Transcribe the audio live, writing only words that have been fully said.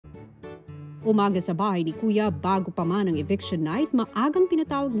Umaga sa bahay ni Kuya bago pa man ang eviction night, maagang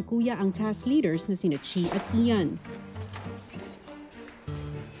pinatawag ni Kuya ang task leaders na sina Chi at Ian.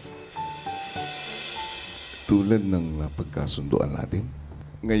 Tulad ng napagkasunduan natin,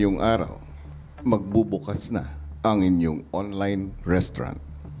 ngayong araw, magbubukas na ang inyong online restaurant.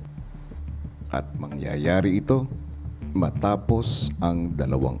 At mangyayari ito matapos ang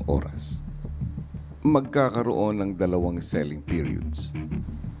 2 oras. Magkakaroon ng 2 selling periods.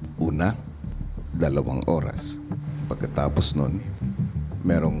 Una, 2 oras. Pagkatapos nun,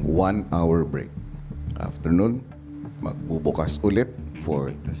 merong 1 hour break. After nun, magbubukas ulit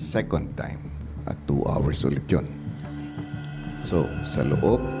for the second time. At 2 hours ulit yun. So, sa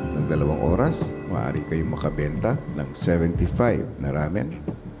loob ng 2 oras, maaari kayong makabenta ng 75 na ramen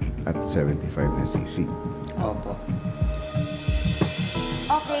at 75 na sisig. Opo.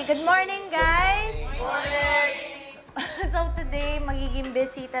 Okay, good morning, guys! Good morning! So today, magiging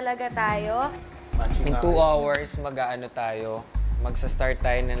busy talaga tayo. In 2 hours, mag-aano tayo. Magsa-start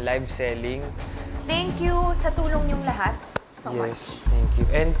tayo ng live selling. Thank you sa tulong niyong lahat. So Yes, thank you.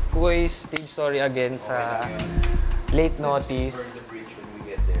 And Kuy, stage sorry again sa late notice.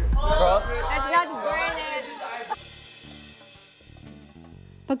 Let's not burn it!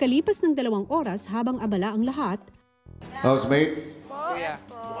 Pagkalipas ng 2 oras habang abala ang lahat, Housemates, Kuya.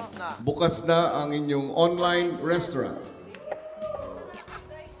 bukas na ang inyong online restaurant.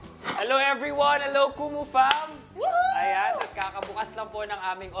 Hello everyone! Hello Kumu fam! Ayan, at kakabukas lang po ng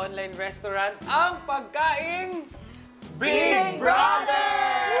aming online restaurant, ang pagkaing Big Brother!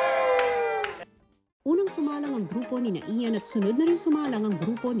 unang sumalang ang grupo ni Ian at sunod na rin sumalang ang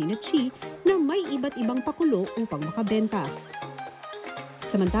grupo ni Chi na may iba't ibang pakulo upang makabenta.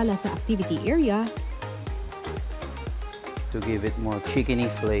 Samantala sa activity area, to give it more chickeny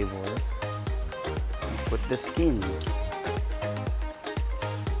flavor, put the skins.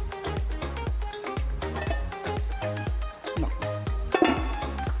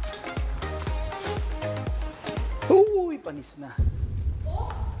 Uy, panis na.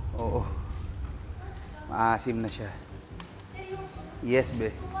 Oo. Maasim na siya. Yes, be.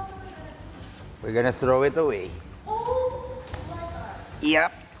 We're gonna throw it away.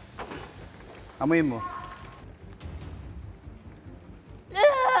 Yep. Amoy mo.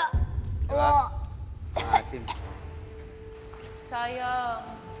 Diba? Maasim. Sayang.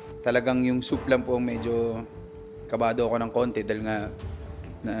 Talagang yung soup lang po medyo kabado ako ng konti dahil nga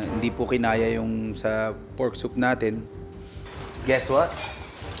na hindi po kinaya yung sa pork soup natin. Guess what?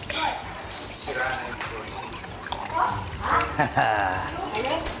 Sira na yung pork soup.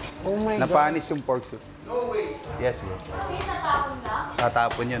 Oh my God. Napanis yung pork soup. No way. Yes, bro.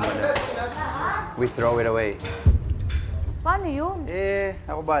 Tatapon yun. Wala. We throw it away. Paano yun?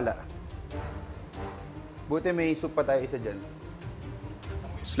 Ako bala. Buti may soup pa tayo isa dyan.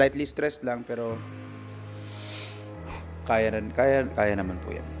 Slightly stressed lang, pero kaya naman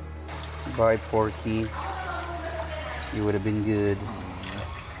po yan. Bye, Porky. You would have been good.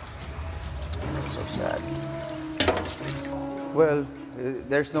 That's so sad. Well,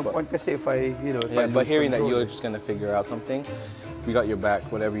 there's no point kasi if I but hearing that you're just gonna figure out something, we got your back,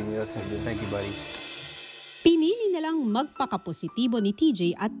 whatever you need us to do. Thank you, buddy. pinili na lang magpakapositibo ni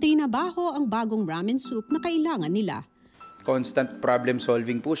TJ at trinabaho ang bagong ramen soup na kailangan nila. Constant problem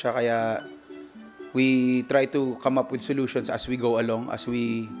solving po siya, kaya we try to come up with solutions as we go along, as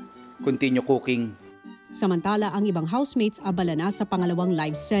we continue cooking. Samantala, ang ibang housemates abala na sa pangalawang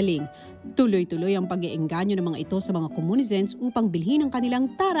live selling. Tuloy-tuloy ang pag-iengganyo ng mga ito sa mga komunizens upang bilhin ang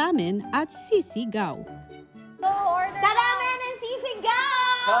kanilang taramen at sisigaw. Taramen and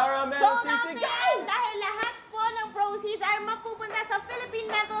sisigaw! Taramen and Sold out sisigaw! na! Dahil lahat po ng proceeds ay mapupunta sa Philippine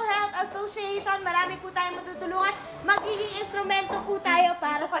Mental Health Association. Marami po tayong matutulungan. Magiging instrumento po tayo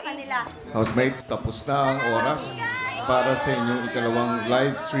para sa kanila. Housemates, tapos na ang oras para sa inyong ikalawang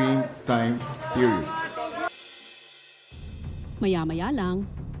live stream time period. Maya-maya lang,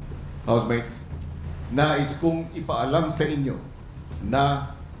 Housemates, nais kong ipaalam sa inyo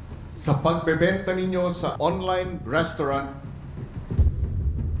na sa pagbebenta ninyo sa online restaurant,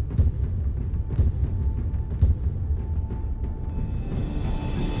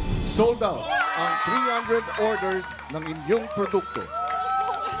 sold out ang 300 orders ng inyong produkto.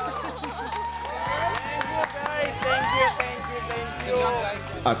 Guys, thank you.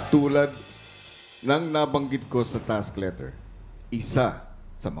 At tulad ng nabanggit ko sa task letter, isa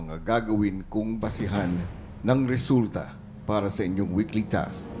sa mga gagawin kong basihan ng resulta para sa inyong weekly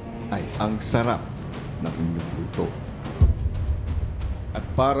task ay ang sarap ng inyong luto. At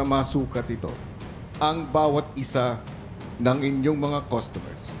para masukat ito, ang bawat isa ng inyong mga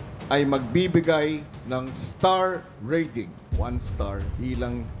customers ay magbibigay ng star rating. 1 star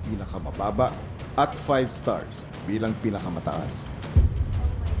bilang pinakamababa at 5 stars bilang pinakamataas.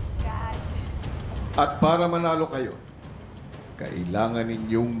 At para manalo kayo, kailangan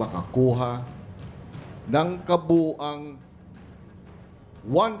ninyong makakuha ng kabuang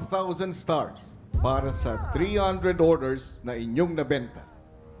 1,000 stars para sa 300 orders na inyong nabenta.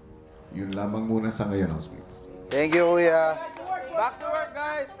 Yun lamang muna sa ngayon, housemates. Thank you, Kuya. Back to work,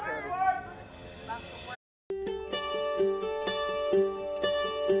 guys.